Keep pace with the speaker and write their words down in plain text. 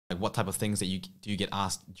what type of things that you get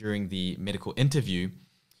asked during the medical interview.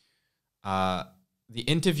 The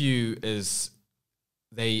interview is,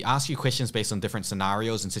 they ask you questions based on different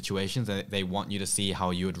scenarios and situations, and they want you to see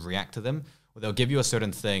how you would react to them. Or they'll give you a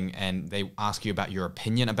certain thing and they ask you about your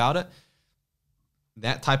opinion about it.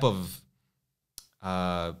 That type of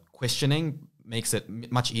questioning makes it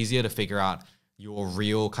much easier to figure out your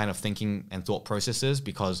real kind of thinking and thought processes,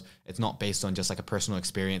 because it's not based on just like a personal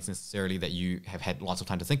experience necessarily that you have had lots of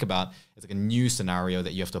time to think about. It's like a new scenario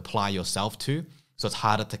that you have to apply yourself to. So it's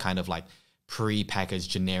harder to kind of like pre-packaged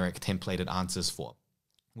generic templated answers for,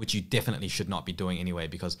 which you definitely should not be doing anyway,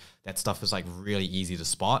 because that stuff is like really easy to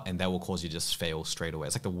spot and that will cause you to just fail straight away.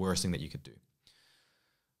 It's like the worst thing that you could do.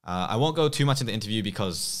 I won't go too much into the interview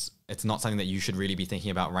because it's not something that you should really be thinking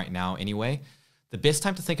about right now anyway. The best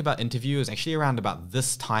time to think about interview is actually around about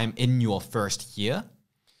this time in your first year.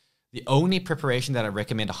 The only preparation that I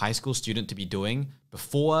recommend a high school student to be doing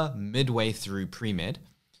before midway through pre-med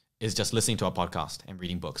is just listening to a podcast and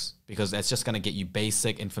reading books, because that's just going to get you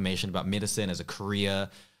basic information about medicine as a career,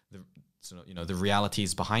 the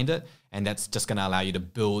realities behind it, and that's just going to allow you to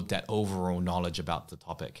build that overall knowledge about the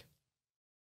topic.